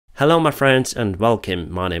Hello my friends and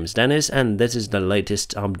welcome, my name is Dennis and this is the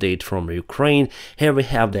latest update from Ukraine. Here we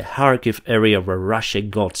have the Kharkiv area where Russia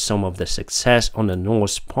got some of the success on the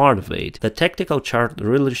north part of it. The tactical chart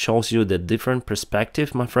really shows you the different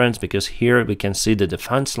perspective, my friends, because here we can see the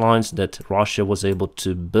defense lines that Russia was able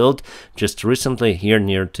to build just recently here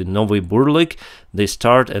near to Novy Burlik. They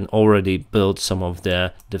start and already built some of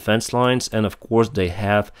the defense lines, and of course they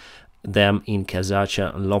have them in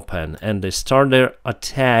Kazacha Lopen, and they start their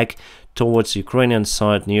attack towards Ukrainian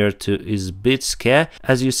side near to Izbitske.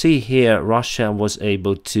 As you see here, Russia was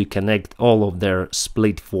able to connect all of their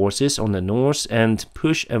split forces on the north and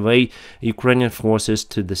push away Ukrainian forces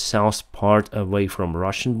to the south part away from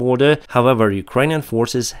Russian border. However, Ukrainian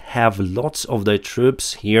forces have lots of their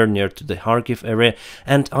troops here near to the Kharkiv area,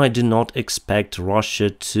 and I do not expect Russia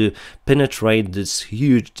to penetrate this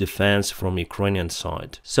huge defense from Ukrainian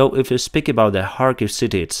side. So if you speak about the Kharkiv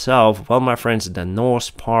city itself, well my friends, the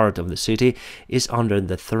north part of the city is under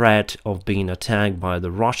the threat of being attacked by the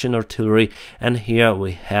Russian artillery, and here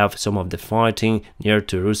we have some of the fighting near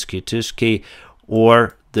to Russky Tuski,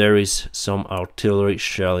 or there is some artillery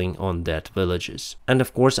shelling on that villages. And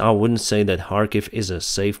of course I wouldn't say that Kharkiv is a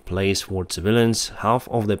safe place for civilians. Half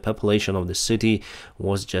of the population of the city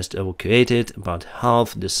was just evacuated, but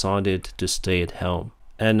half decided to stay at home.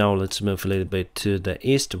 And now let's move a little bit to the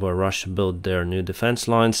east where Russia built their new defense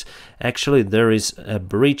lines. Actually there is a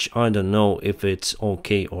bridge, I don't know if it's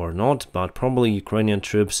okay or not, but probably Ukrainian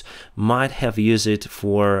troops might have used it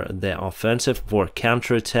for the offensive, for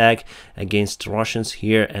counterattack against Russians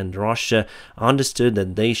here, and Russia understood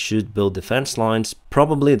that they should build defense lines.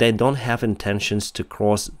 Probably they don't have intentions to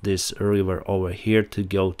cross this river over here to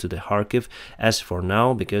go to the Kharkiv as for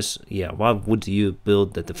now, because yeah, why would you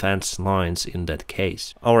build the defense lines in that case?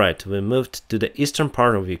 Alright, we moved to the eastern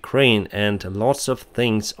part of Ukraine and lots of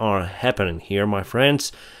things are happening here, my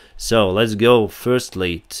friends. So let's go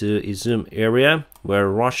firstly to Izum area where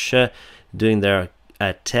Russia doing their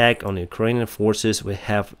attack on Ukrainian forces. We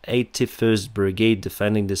have 81st Brigade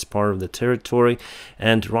defending this part of the territory,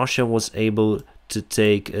 and Russia was able to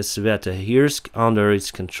take Svetohirsk under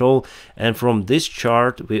its control, and from this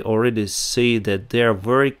chart we already see that they are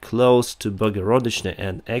very close to Bogorodichne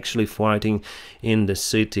and actually fighting in the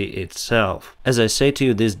city itself. As I say to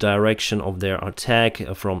you, this direction of their attack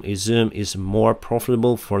from Izum is more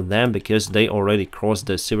profitable for them because they already crossed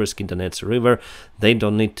the Siversky Donets river. They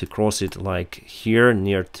don't need to cross it like here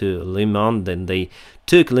near to Liman. Then they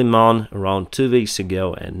took Liman around 2 weeks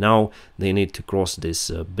ago, and now they need to cross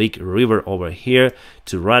this big river over here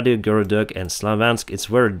to Radiogorodok and Slavansk. It's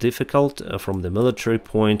very difficult from the military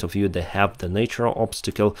point of view. They have the natural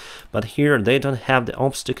obstacle, but here they don't have the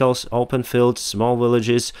obstacles. Open fields, small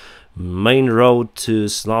villages, main road to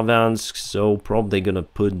Slavansk, so probably gonna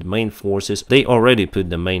put the main forces. They already put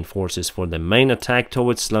the main forces for the main attack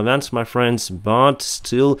towards Slavansk, my friends, but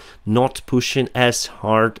still not pushing as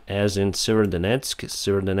hard as in Severodonetsk.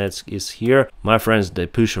 Severodonetsk is here, my friends. They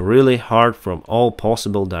push really hard from all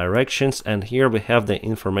possible directions, and here we have the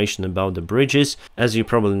information about the bridges. As you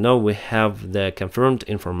probably know, we have the confirmed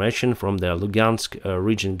information from the Lugansk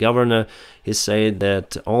region governor. He said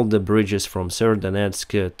that all the bridges from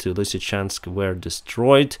Severodonetsk to Lysychansk were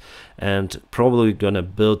destroyed, and probably gonna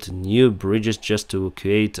build new bridges just to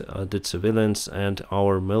evacuate the civilians and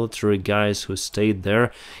our military guys who stayed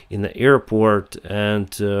there in the airport.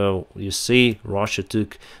 And you see Russia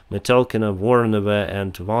took Metelkino, Voronovo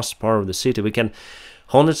and vast part of the city. We can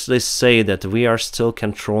honestly say that we are still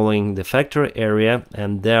controlling the factory area,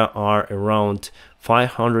 and there are around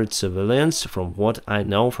 500 civilians from what I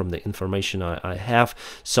know, from the information I have.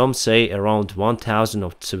 Some say around 1,000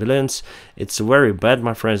 of civilians. It's very bad,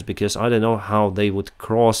 my friends, because I don't know how they would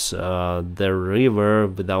cross the river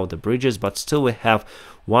without the bridges, but still we have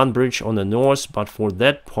one bridge on the north, but for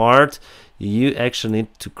that part you actually need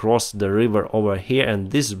to cross the river over here, and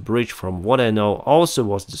this bridge, from what I know, also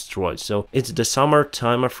was destroyed. So it's the summer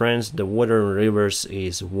time, my friends. The water in rivers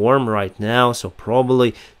is warm right now, so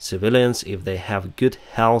probably civilians, if they have good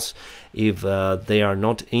health, if they are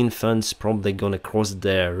not infants, probably gonna cross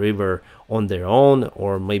the river on their own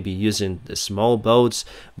or maybe using the small boats.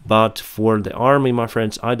 But for the army, my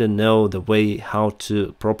friends, I don't know the way how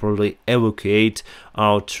to properly evacuate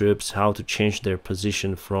our troops, how to change their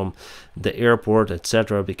position from the airport,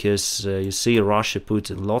 etc. Because you see Russia put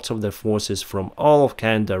lots of their forces from all of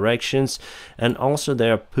kind directions, and also they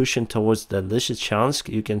are pushing towards the Lysychansk.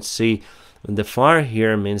 You can see the fire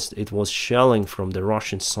here means it was shelling from the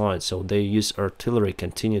Russian side, so they use artillery,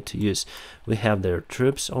 continue to use. We have their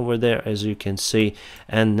troops over there, as you can see,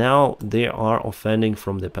 and now they are offending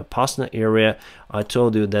from the Popasna area. I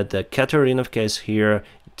told you that the Katarinovka is here,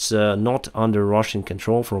 it's not under Russian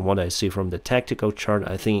control from what I see from the tactical chart.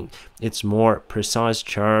 I think it's more precise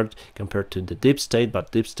chart compared to the deep state,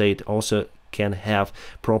 but deep state also can have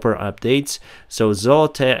proper updates. So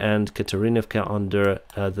Zolote and Katerinovka under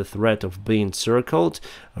the threat of being circled.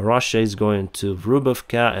 Russia is going to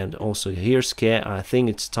Vrubovka and also Hirske. I think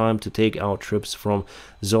it's time to take our troops from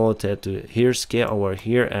Zolote to Hirske over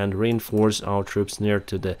here and reinforce our troops near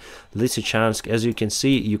to the Lysychansk. As you can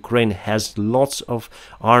see, Ukraine has lots of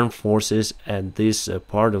armed forces at this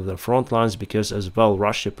part of the front lines, because as well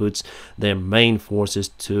Russia puts their main forces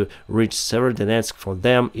to reach Severodonetsk. For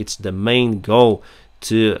them, it's the main goal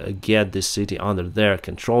to get this city under their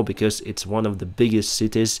control, because it's one of the biggest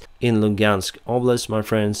cities in Lugansk Oblast, my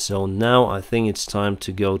friends. So now I think it's time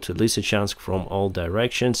to go to Lysychansk from all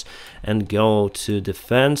directions and go to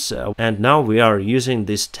defense. And now we are using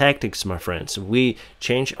these tactics, my friends. We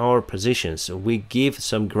change our positions. We give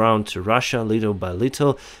some ground to Russia little by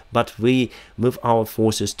little, but we move our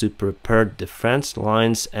forces to prepare defense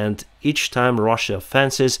lines, and each time Russia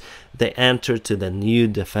offenses, they enter to the new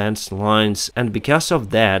defense lines, and because of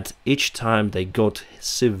that, each time they got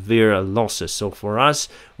severe losses. So for us,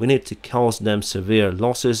 we need to cause them severe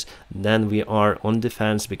losses, then we are on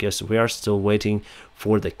defense, because we are still waiting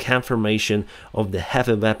for the confirmation of the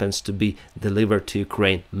heavy weapons to be delivered to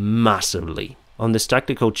Ukraine massively. On this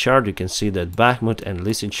tactical chart, you can see that Bakhmut and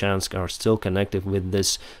Lysychansk are still connected with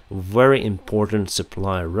this very important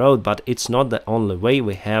supply road, but it's not the only way.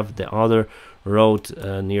 We have the other road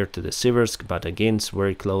near to the Siversk, but again it's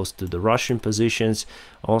very close to the Russian positions,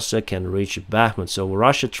 also can reach Bakhmut. So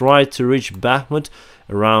Russia tried to reach Bakhmut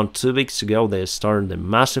around 2 weeks ago. They started a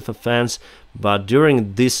massive offense, but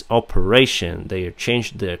during this operation they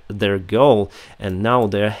changed their goal, and now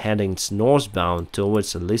they're heading northbound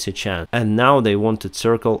towards Lysychansk, and now they want to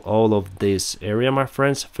circle all of this area, my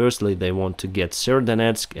friends. Firstly they want to get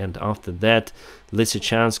Severodonetsk, and after that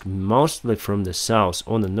Lysychansk, mostly from the south.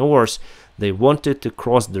 On the north they wanted to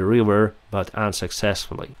cross the river, but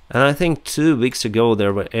unsuccessfully. And I think 2 weeks ago they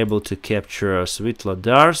were able to capture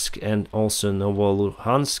Svitlodarsk and also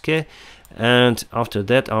Novoluhanske, and after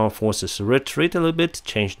that our forces retreat a little bit,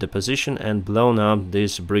 changed the position and blown up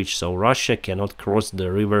this bridge, so Russia cannot cross the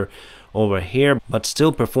river over here, but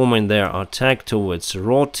still performing their attack towards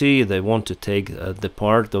Roti. They want to take the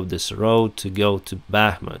part of this road to go to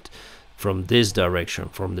Bakhmut from this direction,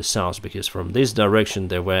 from the south, because from this direction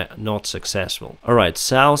they were not successful. Alright,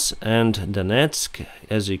 south and Donetsk,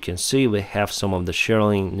 as you can see, we have some of the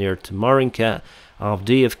shelling near to Marinka,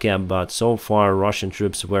 Avdiivka, but so far Russian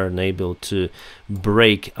troops were unable to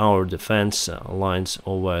break our defense lines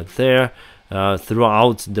over there.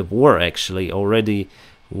 Throughout the war, actually, already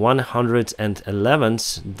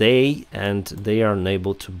 111th day, and they are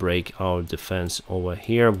unable to break our defense over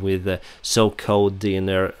here with the so-called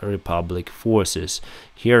DNR Republic forces.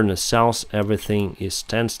 Here in the south everything is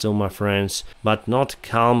standstill, my friends, but not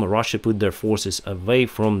calm. Russia put their forces away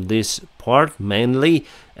from this part mainly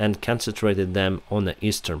and concentrated them on the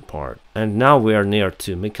eastern part. And now we are near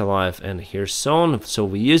to Mykolaiv and Kherson, so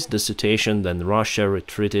we used the situation, then Russia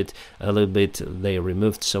retreated a little bit, they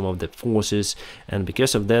removed some of the forces, and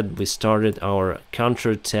because of that we started our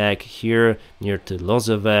counterattack here near to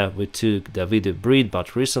Lozove. We took Davydiv Brid,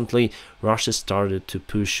 but recently Russia started to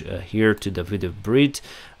push here to Davydiv Brid,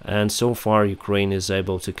 and so far Ukraine is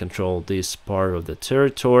able to control this part of the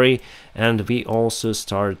territory, and we also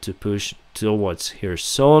started to push towards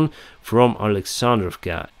Kherson from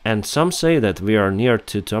Alexandrovka. And some say that we are near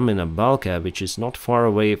to Tomina Balka, which is not far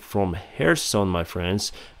away from Kherson, my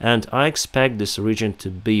friends, and I expect this region to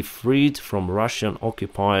be freed from Russian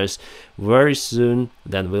occupiers very soon.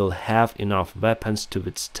 Then we'll have enough weapons to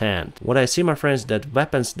withstand. What I see, my friends, that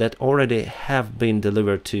weapons that already have been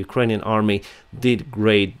delivered to Ukrainian army did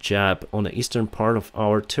great job on the eastern part of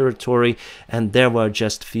our territory, and there were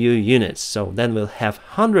just few units. So then we'll have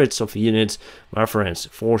hundreds of units, my friends.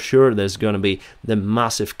 For sure there's gonna be the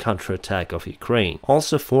massive counterattack of Ukraine.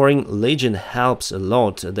 Also Foreign Legion helps a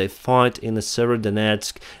lot. They fight in the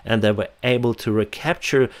Severodonetsk and they were able to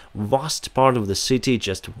recapture vast part of the city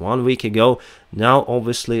just 1 week ago. Now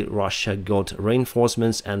obviously Russia got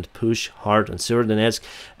reinforcements and push hard on Severodonetsk,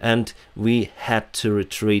 and we had to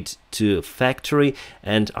retreat to factory,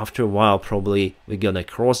 and after a while probably we're gonna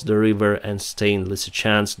cross the river and stay in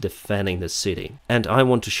Lysychansk defending the city. And I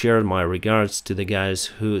want to share my regards to the guys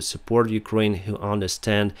who support Ukraine, who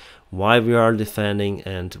understand why we are defending,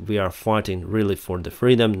 and we are fighting really for the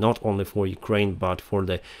freedom, not only for Ukraine but for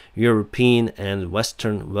the European and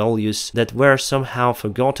Western values that were somehow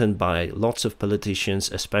forgotten by lots of politicians,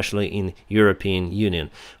 especially in European Union.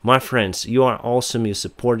 My friends, you are awesome, you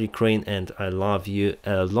support Ukraine, and I love you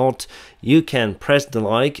a lot. You can press the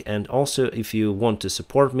like, and also if you want to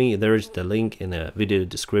support me, there is the link in the video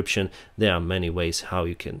description. There are many ways how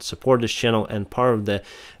you can support this channel, and part of the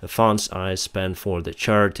funds I spend for the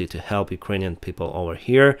charity to help Ukrainian people over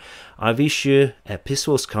here. I wish you a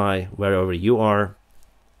peaceful sky wherever you are.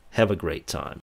 Have a great time.